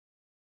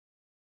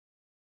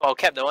I'll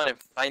cap the one and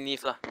find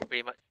Neve lah,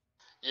 pretty much.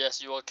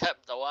 Yes, you will cap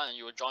the one and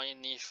you will join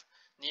Neve.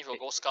 Neve will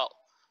go scout.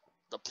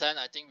 The plan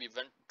I think we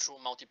went through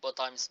multiple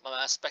times. But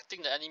I'm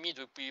expecting the enemy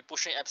to be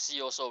pushing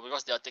FC also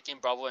because they are taking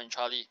Bravo and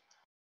Charlie.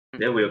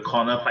 Then we'll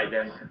corner fight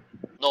them.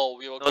 No,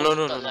 we will go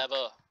to third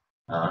level.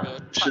 We will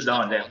charge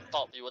them from on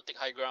top. We will take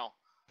high ground.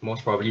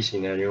 Most probably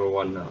scenario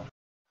 1 now.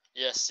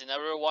 Yes,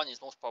 scenario 1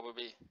 is most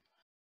probably.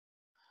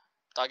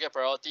 Target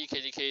priority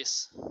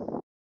KDKs.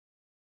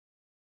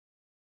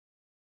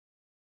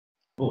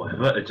 Oh, I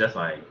haven't adjust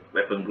my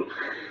weapon group.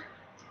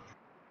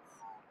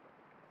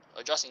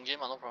 Adjust in game,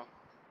 no problem.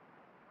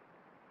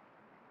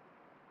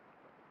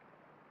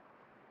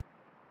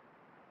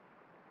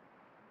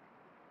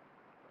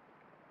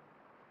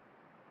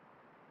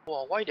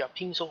 Wow, why their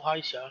ping so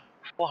high, sia?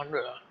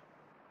 400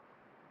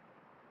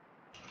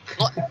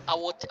 Not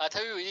I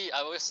tell you really,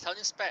 I was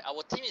telling Spec,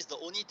 our team is the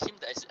only team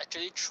that is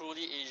actually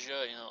truly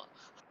Asia, you know.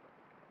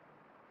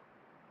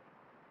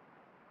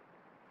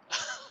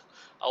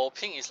 Our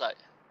ping is like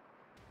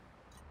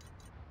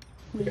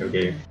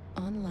Okay.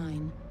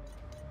 Online.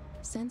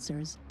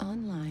 Sensors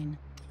online.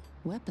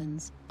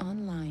 Weapons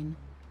online.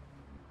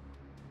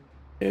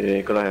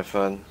 Hey, gonna have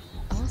fun.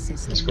 All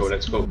systems Let's go,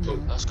 let's go.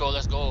 normal.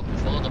 let's go.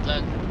 Follow the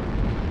plan.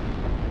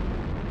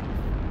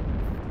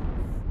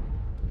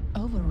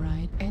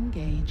 Override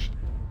engaged.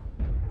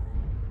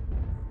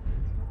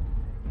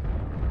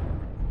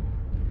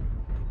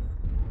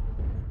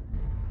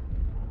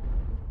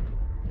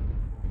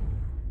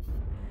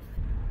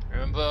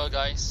 Remember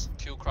guys,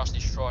 kill, crush,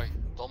 destroy.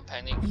 Don't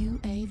panic.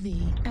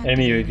 UAV.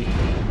 Enemy UAV.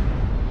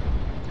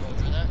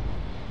 Roger that.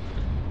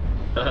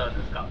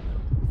 The scout.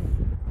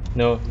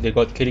 No, they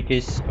got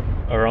KDKs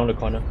around the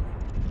corner.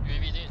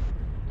 UAV did.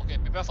 Okay,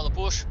 prepare for the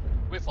push.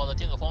 Wait for the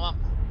team to form up.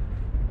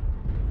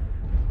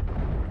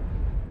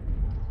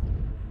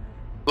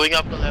 Going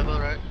up the level,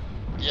 right?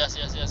 Yes.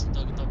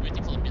 The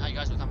waiting for the behind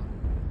guys to come.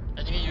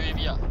 Enemy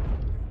UAV up.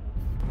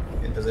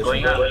 In position.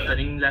 Going up,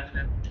 turning left.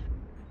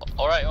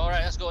 Alright,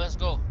 let's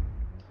go.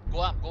 Go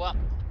up.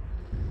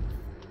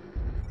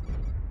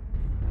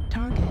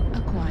 Target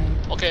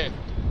acquired. Okay,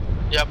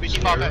 Yeah, pretty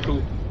far back.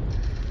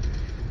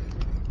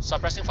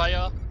 suppressing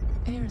fire.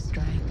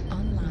 Airstrike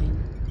online.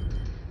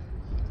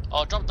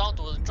 Drop down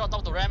to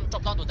ramp,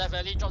 drop down to Death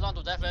Valley.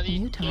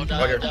 New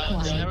target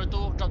The scenario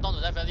 2, drop down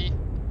to Death Valley.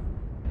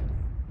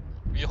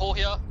 We hold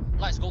here,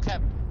 lights go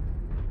cap.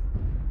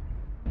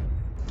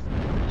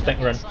 Stack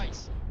run.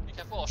 Strikes. Be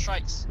careful of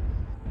strikes.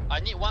 I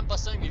need one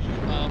person with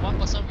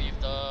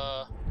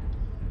the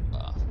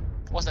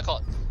what's that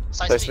called?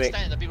 Seismic.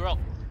 Stand in the big rock.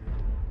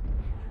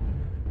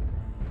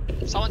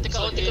 Someone take a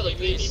look at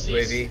please.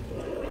 UAV.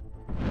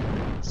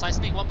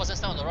 Seismic, one person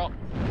stand on the rock.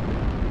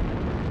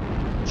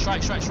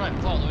 Strike,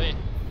 move out of the way.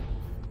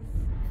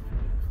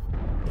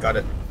 Got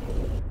it.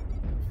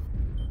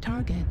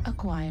 Target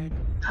acquired.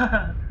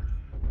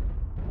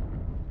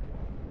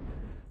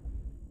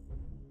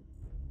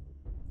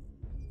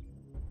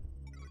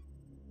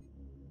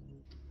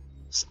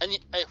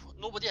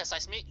 Nobody has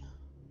seismic?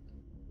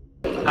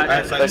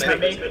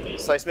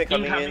 Seismic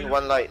coming in,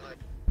 one light.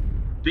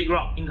 Big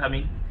rock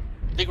incoming.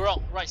 Big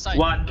rock, right side.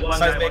 One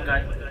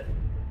guy.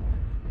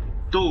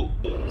 2.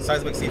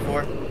 Seismic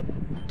C4.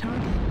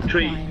 Target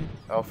 3.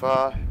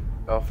 acquired.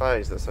 Alpha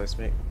is the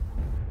seismic.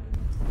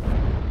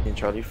 In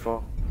Charlie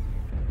 4.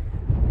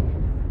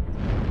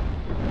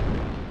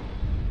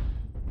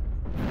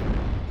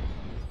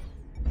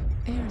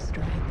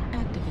 Airstrike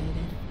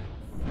activated.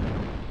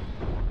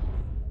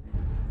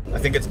 I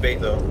think it's bait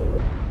though.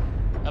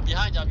 They're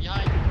behind.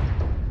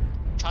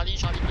 Charlie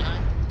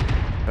behind.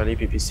 Charlie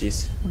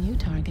PPCs. New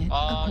target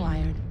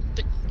acquired.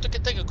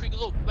 Take a quick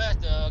look. Where's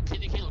the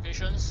KDK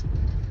locations?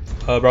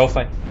 Bravo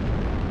 5.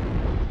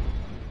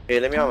 Hey,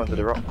 let me out onto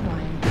the rock.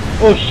 Acquired.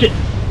 Oh shit!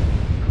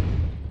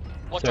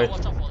 Watch Sorry.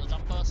 out for the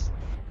jumpers.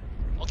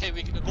 Okay,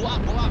 we go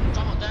up,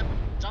 jump on them.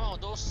 Jump on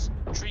those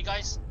 3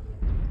 guys.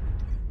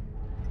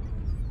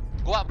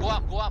 Go up.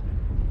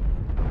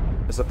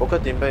 There's a poker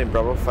timber in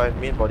Bravo 5.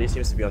 Main body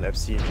seems to be on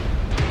FC.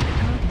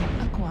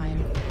 Target acquired.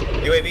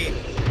 UAV.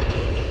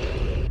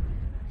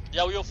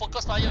 Yeah, we will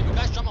focus fire. You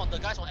guys jump on the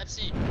guys on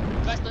FC. You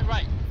guys turn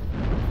right.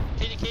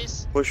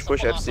 KDKs. Push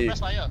FC. Suppress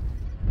fire.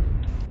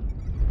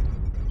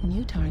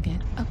 New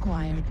target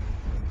acquired.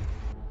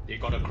 They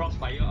got a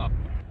crossfire up.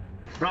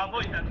 Bravo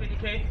in the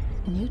KDK.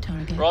 New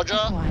target Roger.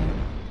 acquired.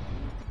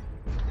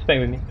 Spec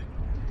with me.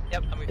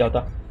 Yep, I'm with you.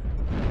 Delta.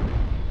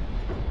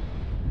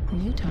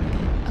 New target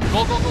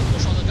Go,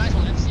 push on the guys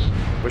on FC.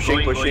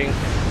 Pushing.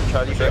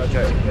 Charlie back.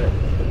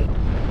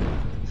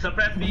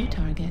 Suppress New me.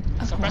 target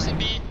Suppressing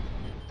acquired. B.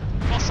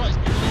 Foxtrot is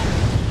below.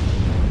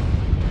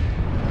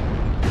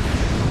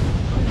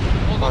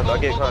 Go,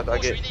 target.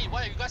 push really. Why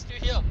are you guys still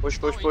here? Push.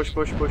 Left arm.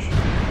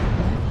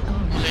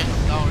 Okay,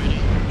 down already.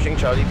 Pushing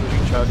Charlie.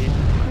 Critical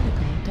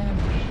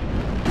damage.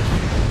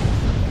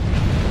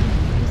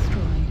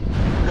 Destroyed.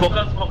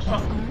 Focus,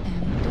 Foxtrot.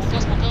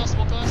 RM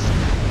Focus.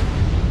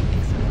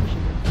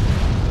 explosion.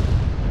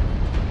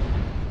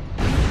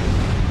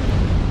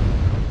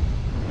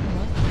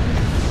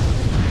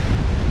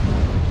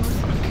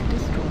 Left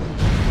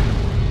destroyed.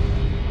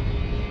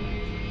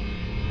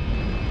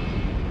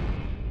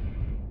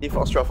 Need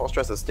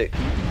Foxtrot's a stick.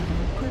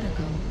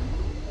 Critical.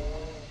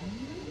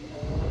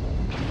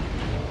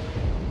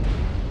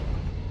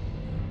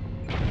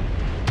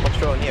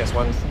 Foxtrot only has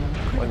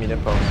one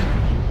million pounds.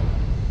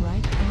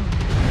 Right arm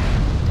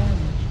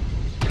damaged.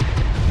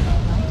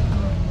 Right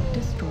arm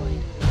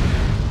destroyed.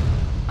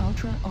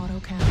 Ultra auto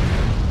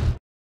cannon.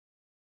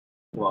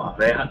 Wow,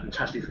 very hard to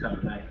charge this kind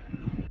of knife.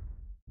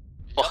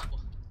 Yup.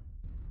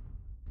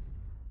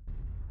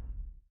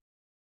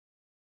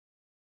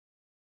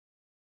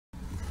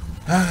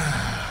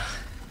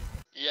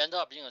 It ended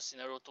up being a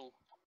scenario 2.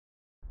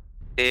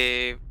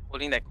 They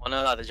holding that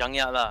corner lah, the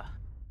junkyard lah.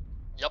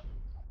 Yup.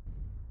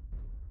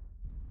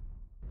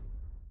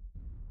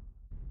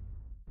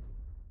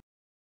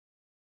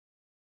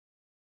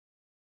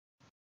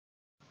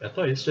 I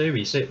thought yesterday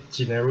we said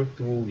scenario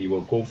 2 we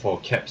will go for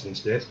caps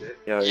instead.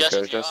 Yeah, you Yes,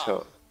 could we just are.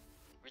 help.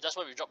 That's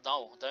why we dropped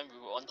down. Then we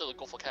wanted to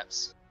go for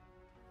caps.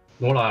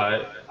 No lah,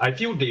 I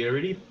feel they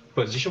already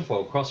positioned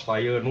for a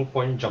crossfire, no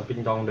point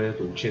jumping down there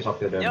to chase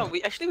after them. Yeah,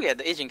 we had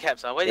the edge in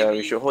caps. Why Yeah, did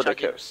we should hold the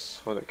charge it?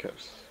 caps. Hold the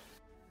caps.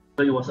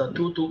 So it was a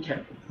 2-2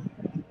 cap.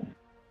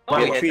 No,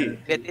 Yeah, we three.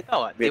 had data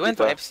what? We They had went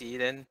for data. FC,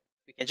 then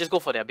we can just go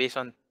for their base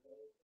one.